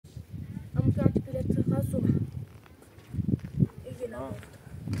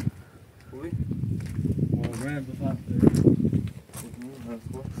من بفهم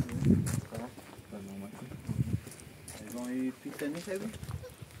ایگان پیته میخوایی؟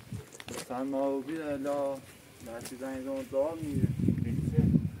 سن ما بید لا لحظی زنی دون دار میره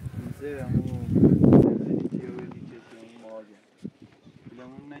پیته همون دیگه و دیگه اون ماگه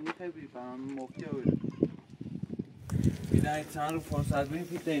بیدمون نمیخوایی بید فهم مفتی ها بید بیدن چند رو فرصت بید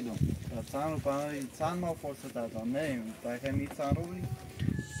پیته ایدون چند رو فهم چند ما فرصت هستم نه باید می چند رو بید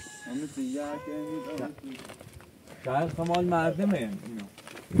همه دیگه که میدونم شاید خمال مردمه اینو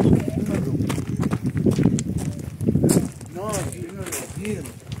نه اینو دیر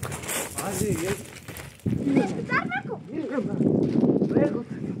عادی یک بزار نکن بگو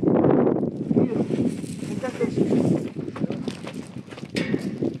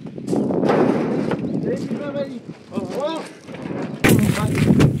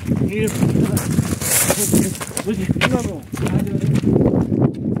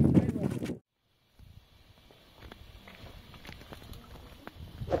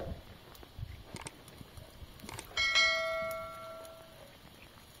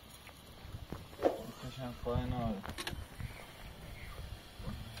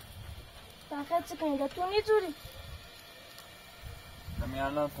باید چه کنید تو نیزوری همین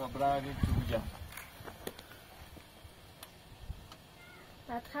الان صبرگی تو بجم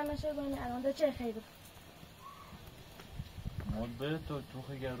بعد خمشه بایین الان دا چه خیلی مول بره تو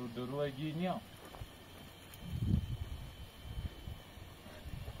خیلی رو درو اگی نیا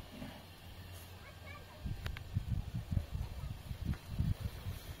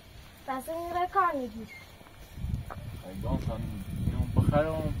پس این را کار میگیر ایگان کنیم اینو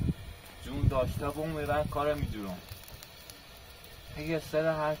بخرم جون داشته بون میرن کار میجورم اگه سر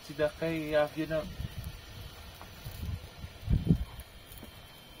هرچی دقیقه یفیدم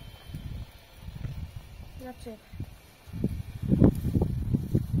یا چه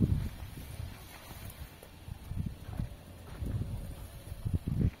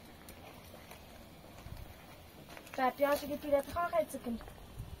بعد پیاشی که پیرت خواه خیلی سکن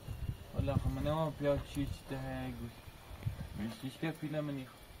والا خب من هم بیا چی ده گوش میشتیش که پیله منی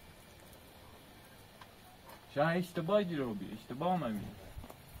شاه اشتباهی دی رو بی اشتباه هم بی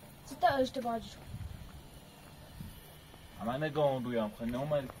چی تا اشتباه جو همه نگاه رویم خیلی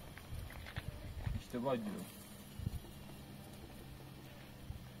نومد اشتباه دی رو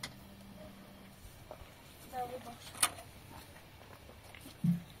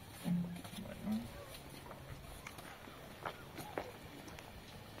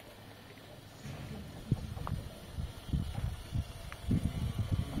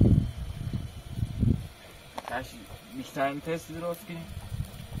بیشترین تست درست کنیم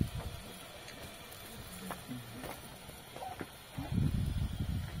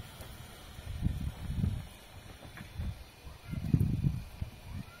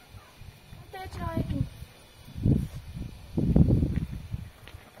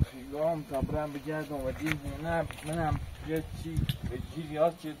خیلی صبرم بگردم و دیم نه منم یه چی به جیر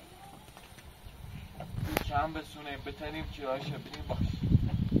یاد که چند بسونه بتنیم چی هاشه بریم باش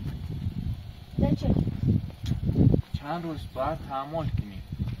ده چه چند روز باید تحمل کنیم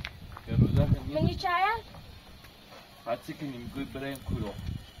که روزه کنیم منی چایم خطی کنیم گوی بریم کرو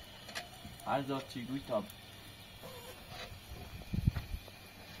هر ذات چی گوی تاب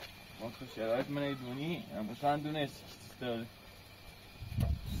ما که شرایط من ایدونی بسن دونست داره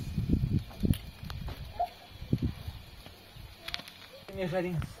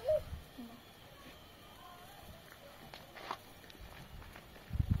میخریم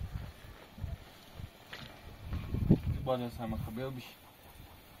باید از همه خبیر بیش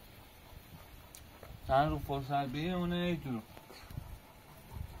چند رو فرصت بیه اونه ایدونو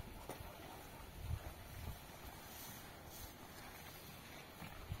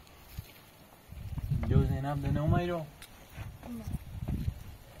جو زینب ده نومایی رو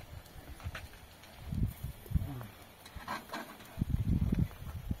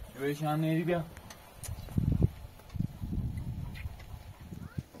جویش هم نیری بیا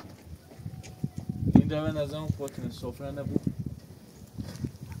این دو نظام خودتون سفره نبود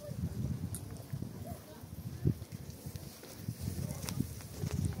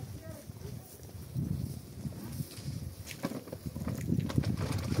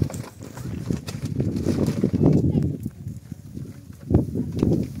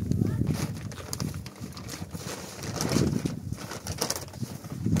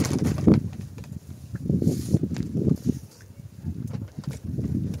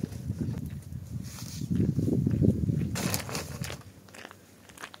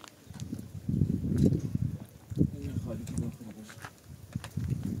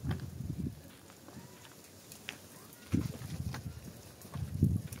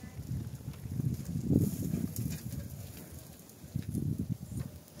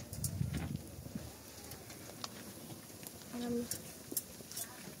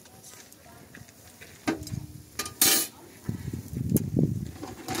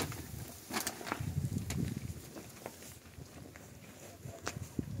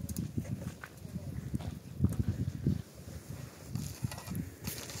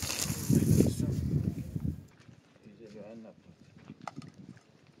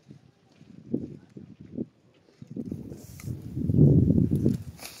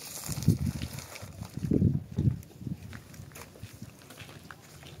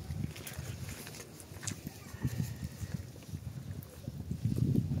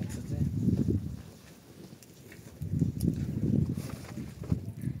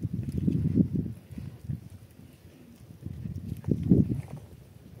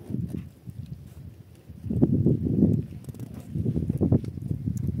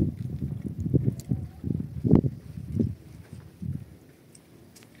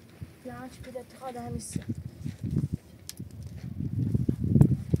كده اتخاذ هميسة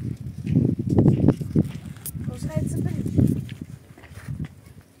وش هاي تسبني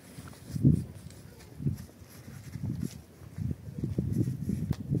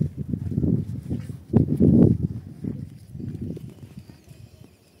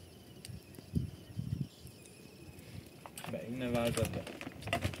اینه ورداده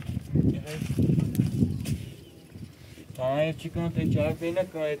تمام چی کنم تا چهار پیدا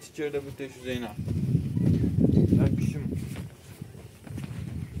کنم چی چرده بودش زینب در پیشم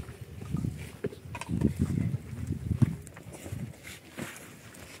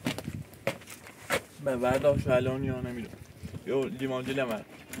به برداشت الان یا نمیدونم یو لیمان دیل من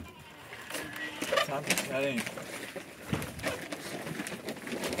چند تا چهره این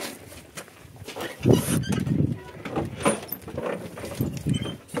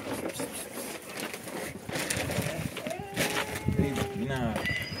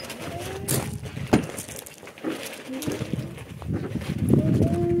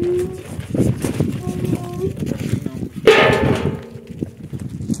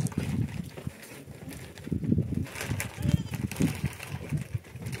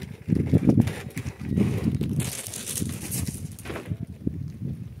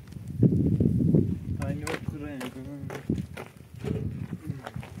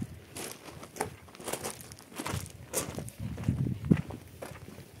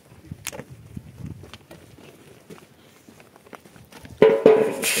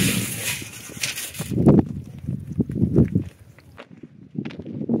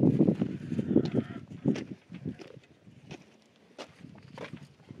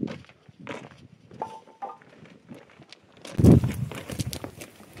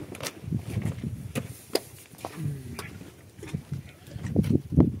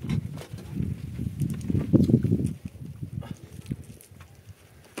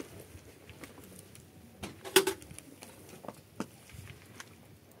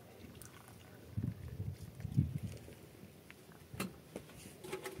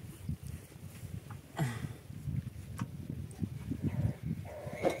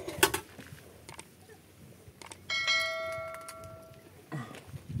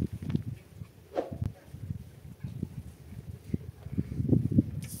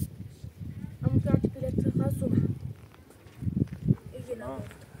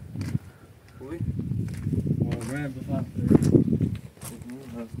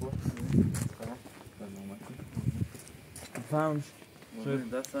فهمش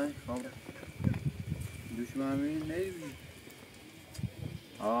دستای خام دشمنی نیوی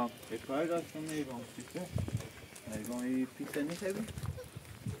یک کاری داشتم نیگم پیسه نیگم پیسه نیخوی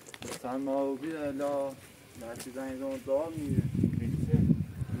سن ما بیده لحظی زنگان دار میره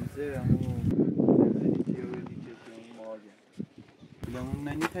پیسه همون زندگی که ویدی که اون ماگه بلمون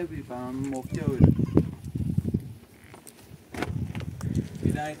ننیخوی فهم مفتی ویده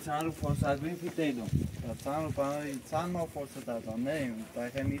بیده چند رو فرصت بیم پیته ایدم چند رو فهم چند ما فرصت دادم نه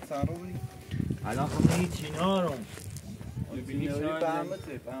باید می چند رو بیم الان خب هیچ اینا رو بینی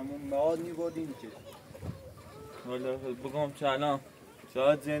فهمته فهمون مواد نیبودیم که والا بگم چه الان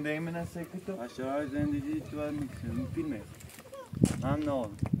شاید زندگی من است که تو شاید زندگی تو باید میکنم فیلمه من نه الان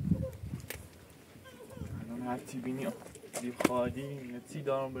هر چی بینی دی خالی چی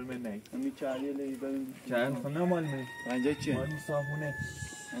دارم بر من نید امی چهریه لی بریم چهر خونه مال من اینجا چیه؟ مال صابونه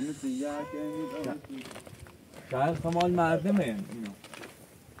امی سینجا هرکی چهر خونه مال مردمه اینو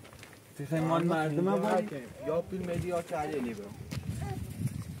تیخه مال مردمه باید یا فیلم دی یا چهریه لی بریم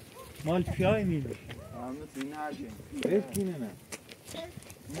مال پیای میده امی سینجا هرکی بکنه نه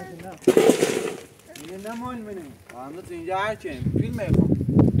میگه نه مال منه امی سینجا هرکی فیلم میخوام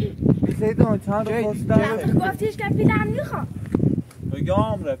بیسی دون چند رو پست داره گفتیش که فیلم میخوام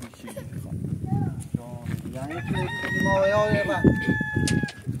بگم را بیشی یعنی که ما یاد بعد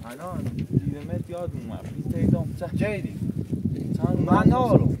الان دیدمت یاد اومد بیسی دون جیدی چند من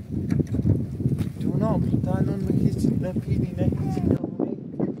نارو جونم تا الان من هیچ نه پیلی نه هیچی نبونی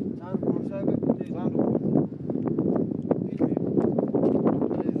چند پروسه بکنی چند رو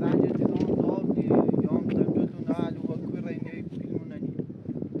زنجه چیزان دار که یام تمجدون نهالو و کوی رینگی فیلمون ننی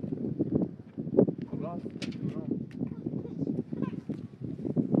راست جونم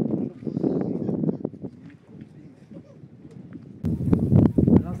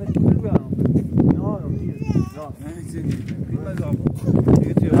الان فکر کنی بیارم نه نیست نه نمیزنی فیلم ازام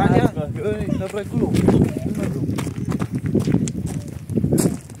دیگه تیو رنگه تبره کلو فیلم ازام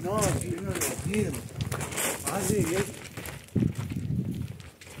نه فیلم ازام دیم عزیز یک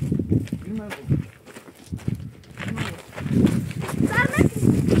فیلم ازام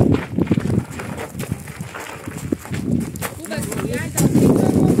خوب است یه دفعه تو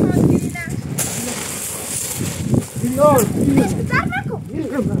مخواد دیدم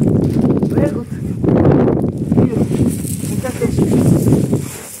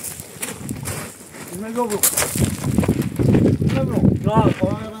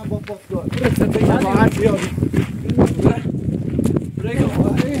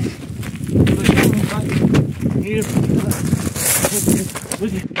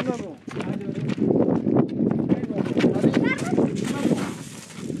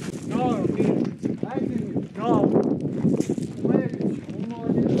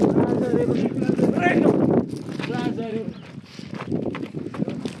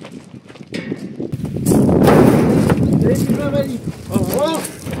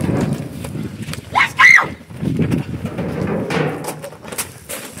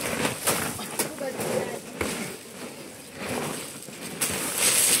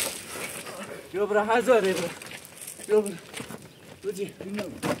هزاره برا بودی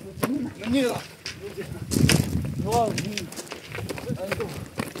نمیرا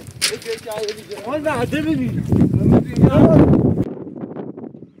حال بعده ببین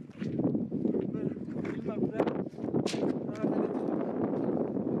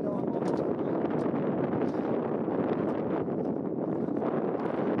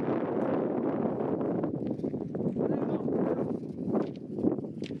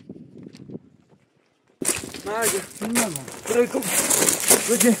Alaikum.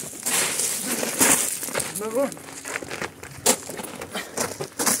 Budi. Nago.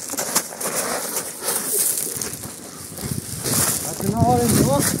 Matın ağrım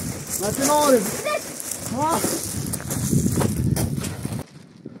yok. Matın ağrım. Ha.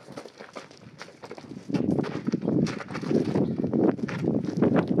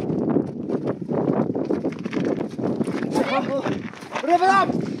 Bırak.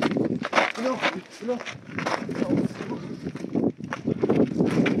 Yok.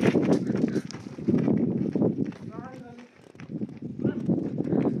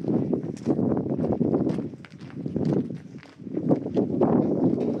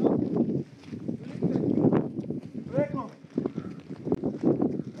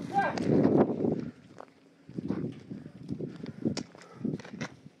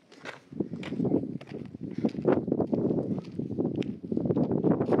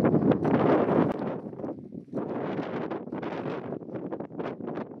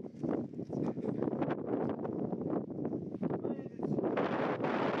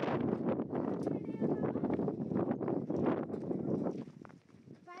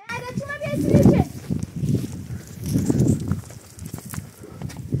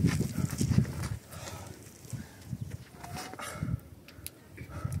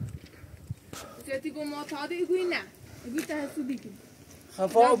 Digo معتاد اگوی نه اگوی تحصیلی کن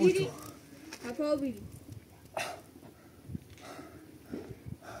خفا بود تو خفا بیری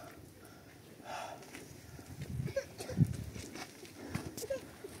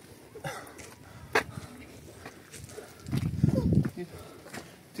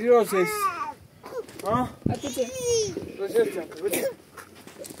تیرو سیس ها؟ اتی چه؟ روشت کن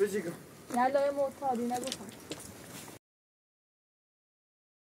بجی کن نه لای معتادی نگفتم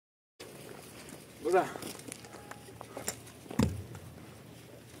برا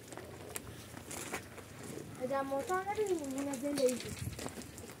اگر معتاد نبیدیم اون زندگی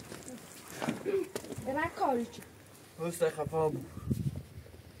برن کاری چی روسته خفا بود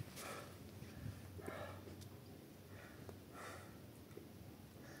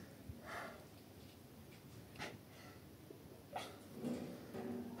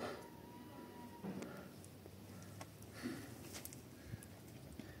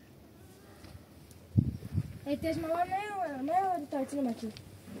ایتش مامان نیومد تایتل مکی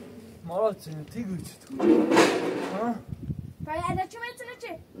مالا چنین تیگوی چی تو ها؟ پای ادا چی میتونه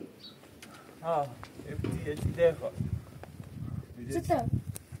چی؟ ها یه دیده خواه چی تو؟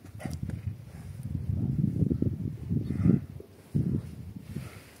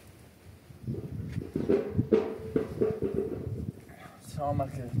 سلام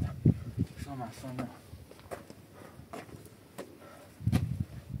کردم سلام سلام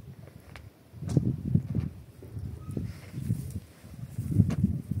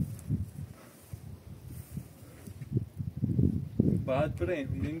بعد بریم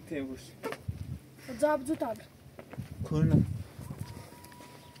میدونی که باشی جاب زودتر کنم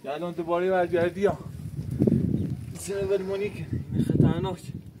یا الان دوباره برگردی یا سنه ولمانی که این خطرناک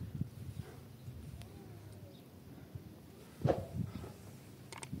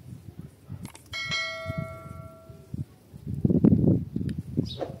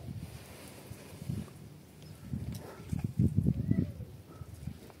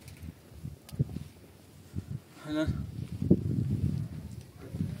الان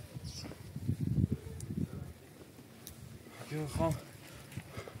میخوام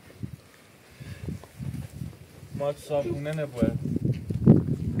ما صابونه نباید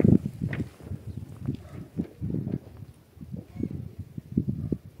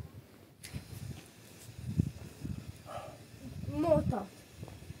معتاد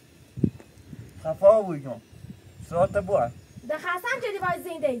خفا بگم ساعت باید ده خسن جدی وای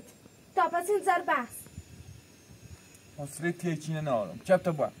زنده اید تا پس این زر بس حصله تیچینه نارم چپ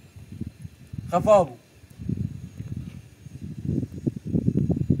تا باید خفا بود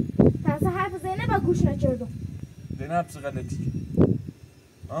تنسه حرف زینب با گوش نچردم زینب چه غلطی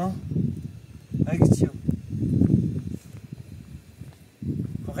آه؟ اگه چیو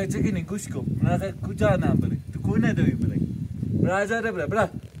خب خیلی چه کنی گوش کن من خیلی کجا نم بره تو کوی نداری بره برا ازاره بره برا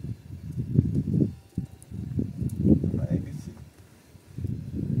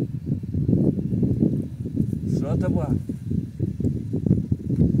سرعت باید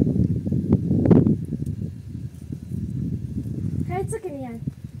خیلی چه کنی یعنی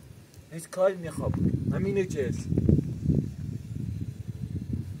هیچ کاری میخواب همینه چه هست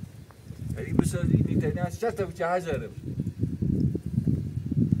ولی بسازی نیتنی از 60 تا بچه هزاره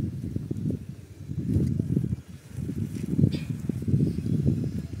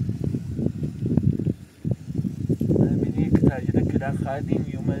همینه که تاجره کلا خادیم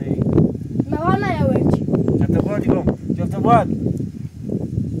یومه موال نیاورچی جفت باید دیگم جفت باید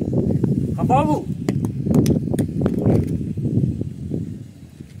خفابو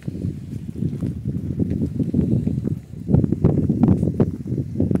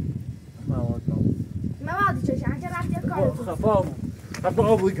موادی چشه انچه رفتی کارتون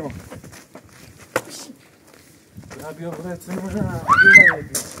خفابو بگم بیا برد سنونه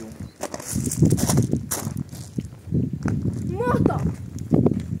معتاد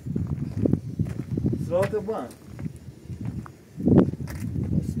سرعت باید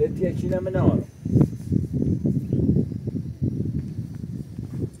سلطی اچینه من نارم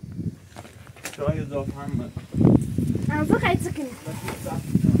شای اضافه هم من انزو خیلی چه کنی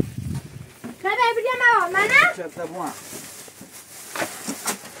خیلی بگم موال منم چه تبوان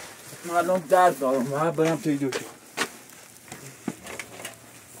من الان درد دارم و برم توی دوشی